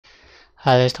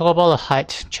Hi, let's talk about the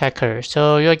height checker.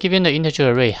 So you're given the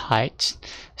integer array height.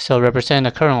 So represent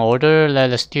the current order that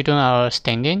the student are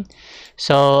standing.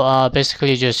 So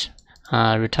basically just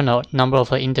return a number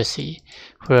of indices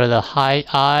where the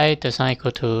height I does not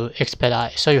equal to expect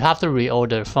I. So you have to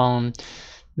reorder from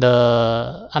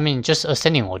just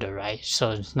ascending order, right?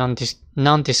 So it's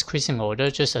non-decreasing order,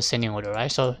 just ascending order,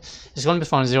 right? So it's going to be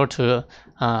from 0 to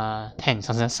 10,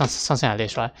 something like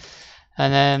this, right?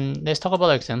 And then let's talk about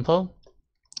the example.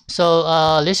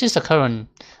 So this is the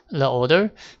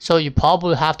order. So you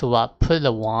probably have to put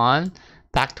the 1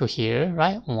 back to here,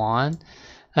 right? 1,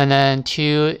 and then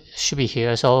 2 should be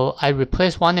here. So I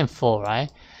replace 1 and 4,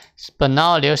 right? But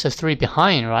now there's a 3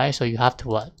 behind, right? So you have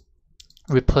to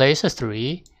replace a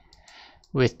 3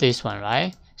 with this one,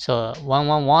 right? So 1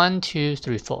 1 1 2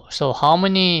 3 4. So how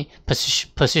many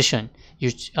position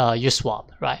you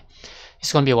swap, right?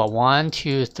 It's gonna be 1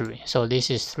 2 3. So this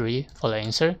is 3 for the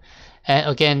answer. And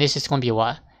again, this is going to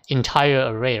be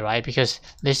entire array, right? Because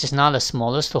this is not the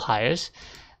smallest to highest,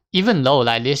 even though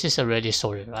this is already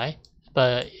sorted, right?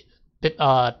 But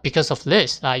because of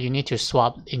this, you need to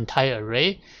swap entire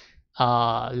array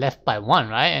left by 1,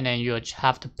 right? And then you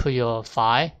have to put your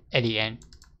 5 at the end.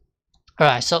 All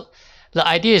right, so the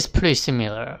idea is pretty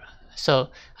similar. So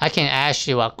I can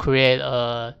actually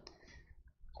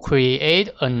create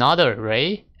another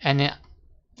array, and then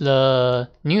the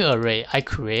new array I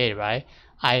create, right?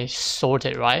 I sort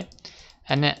it, right?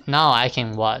 And then now I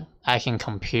can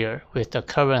compare with the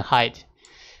current height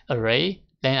array.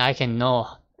 Then I can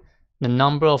know the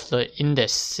number of the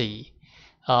index C,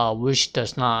 which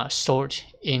does not sort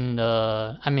in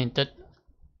that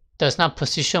does not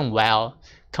position well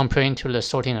comparing to the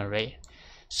sorting array.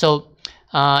 So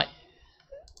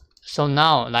so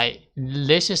now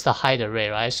this is the height array,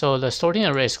 right? So the sorting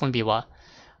array is going to be 1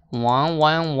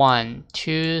 1 1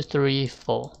 2 3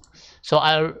 4. So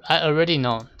I already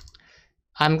know.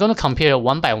 I'm gonna compare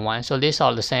 1 by 1. So these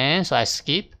are the same, so I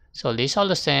skip. So these are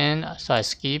the same, so I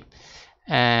skip.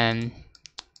 And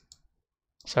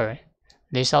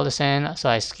these are the same, so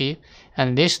I skip.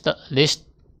 And these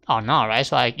are not, right?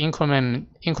 So I increment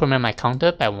my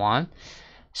counter by 1.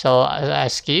 So I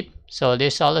skip. So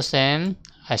these are the same,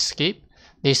 I skip.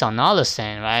 These are not the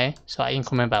same, right? So I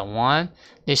increment by 1.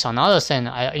 These are not the same,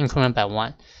 I increment by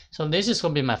 1. So this is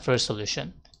going to be my first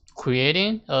solution.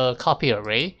 Creating a copy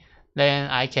array,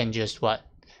 then I can just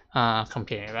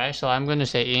compare it, right? So I'm going to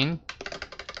say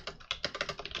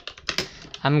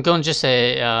I'm going to just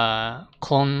say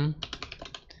clone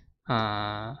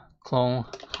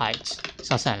height,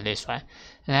 something like this, right?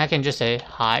 And I can just say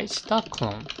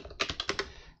height.clone.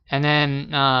 And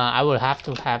then I will have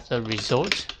to have the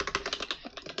result.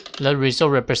 The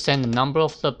result represents the number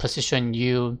of the position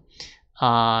you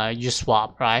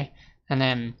swap, right? And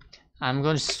then I'm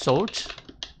going to sort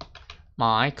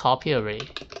my copy array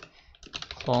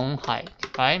clone height,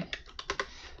 right?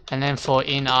 And then for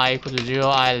in I equal to 0,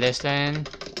 I less than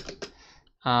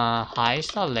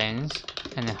height.length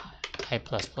and then height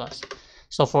plus plus.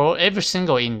 So for every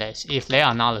single index, if they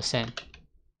are not the same,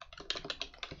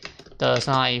 does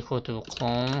not equal to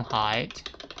clone height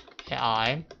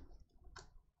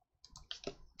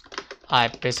I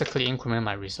basically increment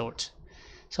my result.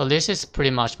 So this is pretty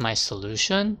much my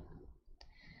solution,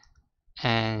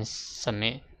 and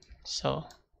submit. So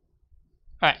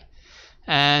alright,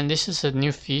 and this is a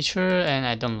new feature and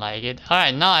I don't like it.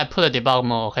 Alright, now I put a debug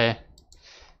mode, okay?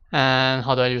 And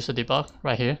how do I use the debug?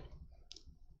 Right here.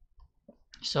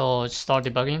 So start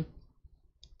debugging.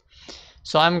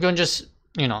 So I'm going to just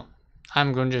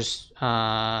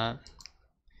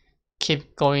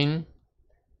keep going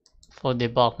for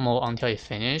debug mode until it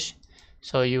finish.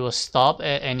 So you will stop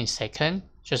at any second.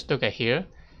 Just look at here,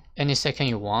 any second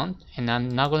you want, and I'm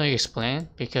not going to explain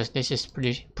because this is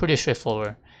pretty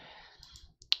straightforward.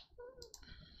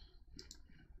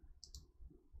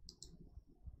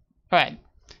 Alright,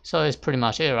 so it's pretty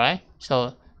much it, right?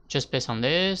 So just based on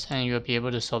this, and you'll be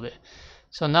able to solve it.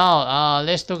 So now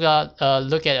let's look at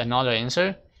another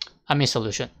answer.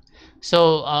 Solution.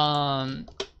 So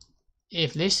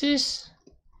if this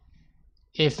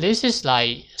is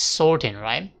like sorting,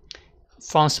 right,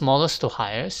 from smallest to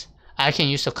highest, I can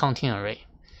use a counting array.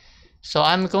 So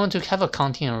I'm going to have a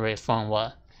counting array from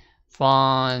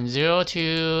from 0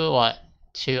 to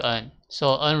to n.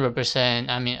 So n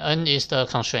n is the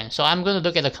constraint. So I'm going to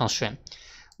look at the constraint.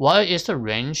 What is the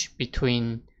range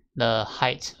between the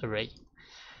height array?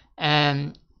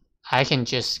 And I can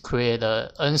just create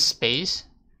a n space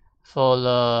for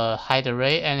the height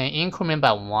array and then increment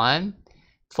by 1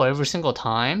 for every single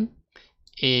time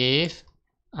if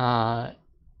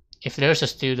if there's a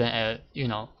student at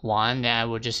 1, then I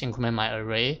will just increment my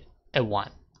array at 1,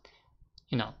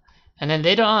 and then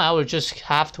later on I will just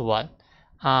have to what,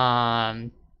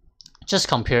 just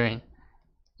comparing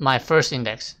my first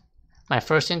index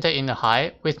in the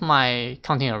height with my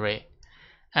counting array,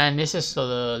 and this is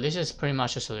pretty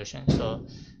much the solution. So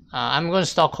I'm going to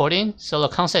start coding. So the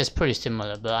concept is pretty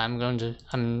similar, but I'm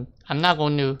not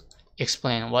going to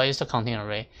explain what is the counting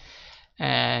array,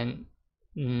 and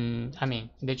I mean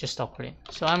they just start coding.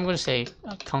 So I'm going to say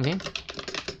counting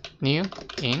new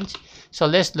int. So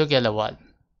let's look at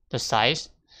the size.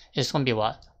 It's going to be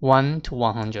 1 to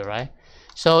 100, right?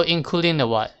 So including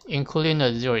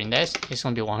the 0 index, it's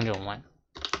going to be 101.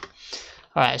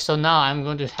 All right, so now I'm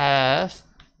going to have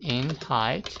int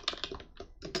height.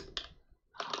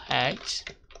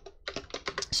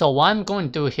 So what I'm going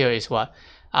to do here is I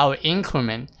will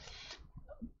increment.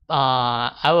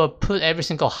 I will put every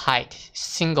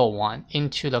single one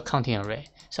into the counting array.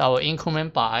 So I will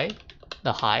increment by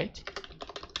the height,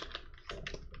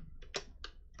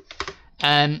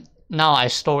 and now I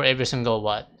store every single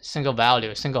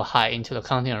value, single height into the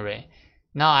counting array.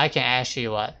 Now I can actually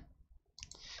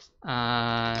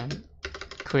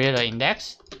create an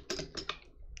index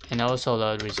and also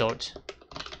the result.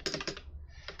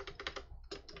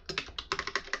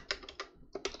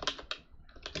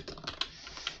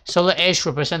 So the edge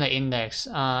represents the index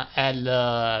at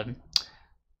the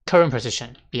current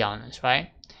position, be honest,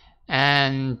 right?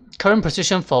 And current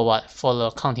position for what? For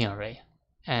the counting array.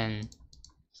 And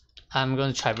I'm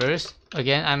going to traverse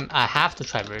again. I have to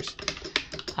traverse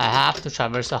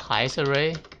the highest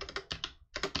array.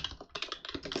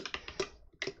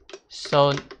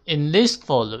 So in this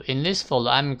folder,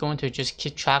 I'm going to just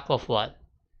keep track of what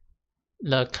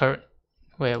the current.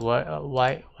 Wait,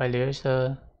 why there's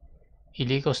a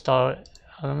illegal star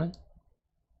element?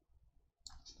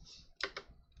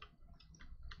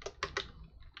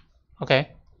 Okay,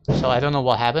 so I don't know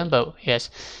what happened, but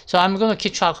yes. So I'm gonna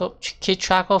keep track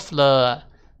of the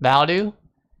value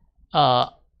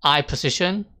I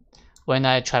position when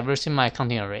I traversing my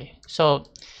counting array. So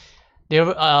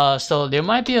there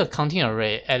might be a counting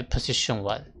array at position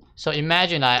 1. So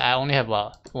imagine I only have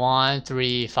 1,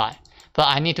 3, 5, but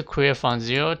I need to create from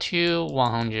 0 to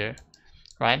 100,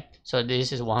 right? So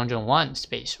this is 101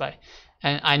 space, right?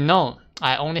 And I know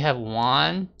I only have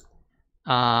 1,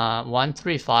 1,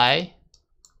 3, 5,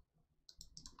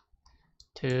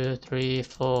 2, 3,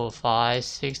 4, 5,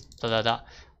 6,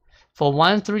 For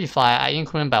 1, 3, 5, I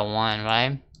increment by 1,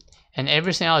 right? And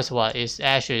everything else is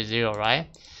actually 0, right?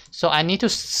 So I need to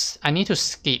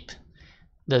skip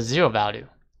the 0 value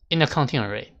in the counting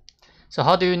array. So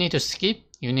how do you need to skip?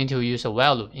 You need to use a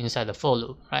while loop inside the for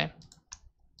loop, right?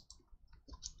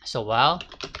 So while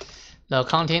the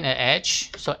counting at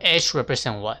edge, so edge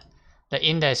represent what? The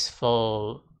index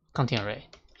for counting array.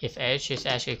 If edge is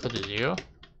actually equal to 0,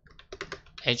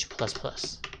 edge plus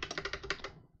plus.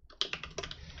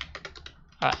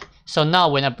 Alright, so now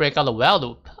when I break out the while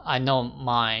loop, I know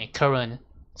my current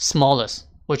smallest,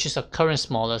 which is the current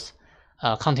smallest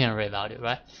counting array value,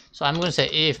 right? So I'm going to say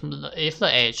if the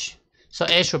edge, so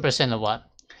edge represents what?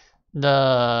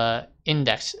 The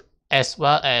index as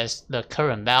well as the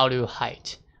current value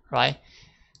height, right?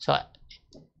 So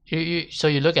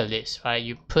you look at this, right?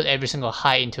 You put every single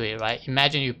height into it, right?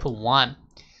 Imagine you put 1,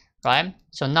 right?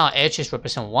 So now edges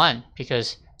represent 1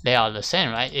 because they are the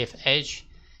same, right? If edge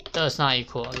does not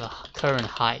equal the current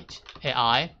height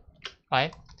AI,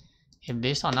 right? If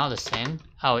these are not the same,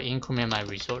 I will increment my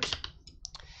results.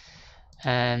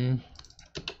 And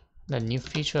the new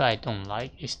feature I don't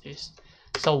like is this.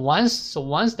 So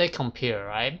once they compare,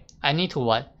 right? I need to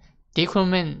what?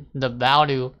 Decrement the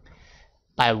value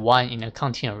by 1 in the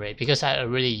counting array because I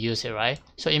already use it, right?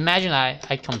 So imagine I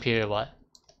compare what?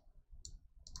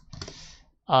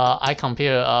 I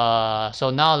compare so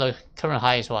now the current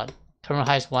height is what? Current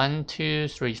height is 1, 2,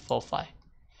 3, 4, 5.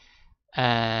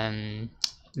 And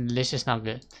this is not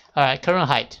good. Alright, current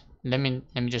height. Let me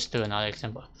just do another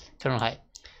example. Current height.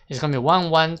 It's gonna be 1,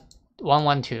 1, 1,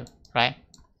 1, 2, right?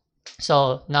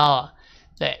 So now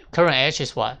the current edge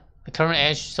is what? The current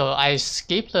edge, so I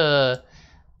skip the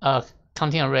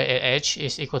counting array at edge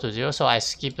is equal to 0, so I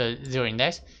skip the 0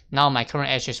 index. Now my current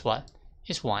edge is what?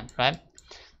 Is 1, right?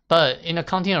 But in the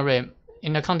counting array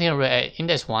at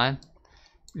index 1,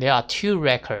 there are 2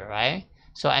 records, right?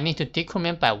 So I need to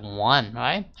decrement by 1,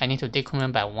 right? I need to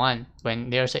decrement by 1 when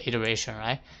there's an iteration,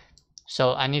 right?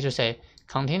 So I need to say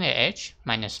counting at edge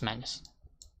minus minus.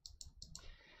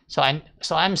 So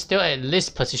I'm still at this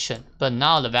position, but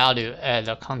now the value at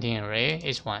the counting array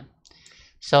is 1.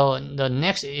 So the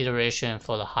next iteration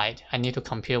for the height, I need to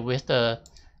compare with the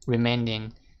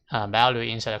remaining value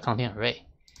inside a content array.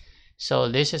 So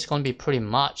this is going to be pretty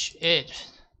much it.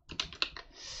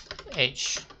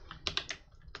 H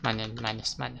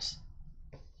minus.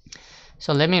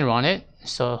 So let me run it.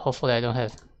 So hopefully I don't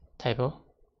have typo.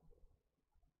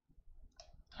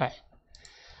 Alright.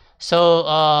 So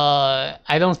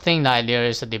I don't think that there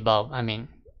is a debug. I mean,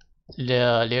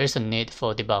 there is a need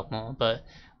for debug mode, but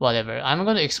whatever. I'm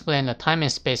going to explain the time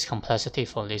and space complexity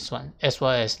for this one as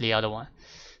well as the other one.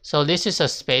 So this is a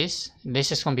space.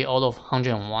 This is going to be all of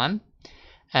 101.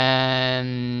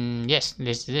 And yes,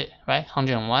 this is it, right?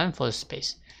 101 for the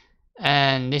space.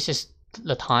 And this is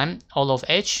the time, all of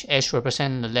h. H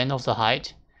represents the length of the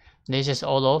height. This is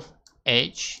all of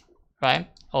h, right?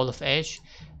 All of h.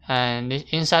 And this,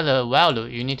 inside the value,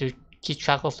 you need to keep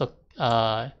track of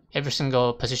the every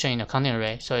single position in the content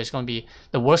array. So it's going to be,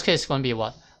 the worst case is going to be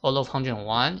what? All of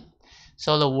 101.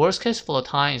 So the worst case for the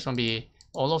time is going to be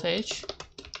all of h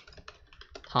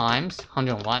times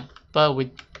 101. But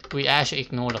we actually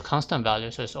ignore the constant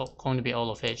value, so it's going to be all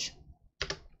of h.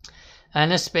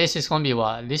 And the space is going to be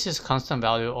what? This is constant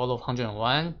value, all of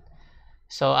 101.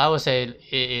 So I would say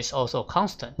it is also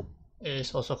constant. It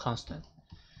is also constant.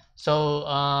 So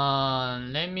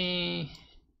let me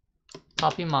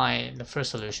copy the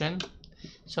first solution.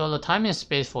 So the time and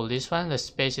space for this one, the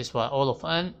space is what? All of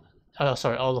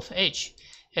all of h.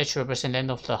 H represents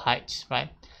length of the height, right?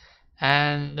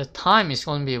 And the time is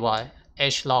going to be what?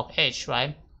 H log h,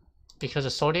 right? Because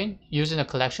the sorting, using the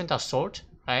collection.sort,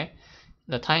 right?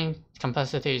 The time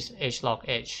complexity is h log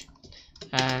h,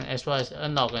 and as well as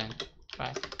n log n,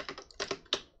 right?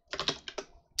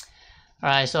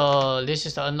 Alright, so this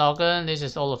is the n log n, this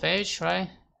is all of h, right?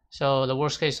 So the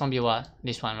worst case is going to be what?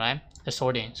 This one, right? The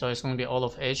sorting, so it's going to be all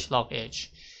of h log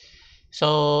h.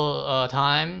 So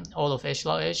time, all of h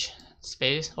log h,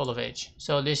 space, all of h.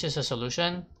 So this is a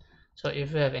solution. So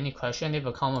if you have any question, leave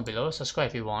a comment below, subscribe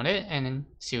if you want it, and then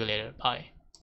see you later. Bye.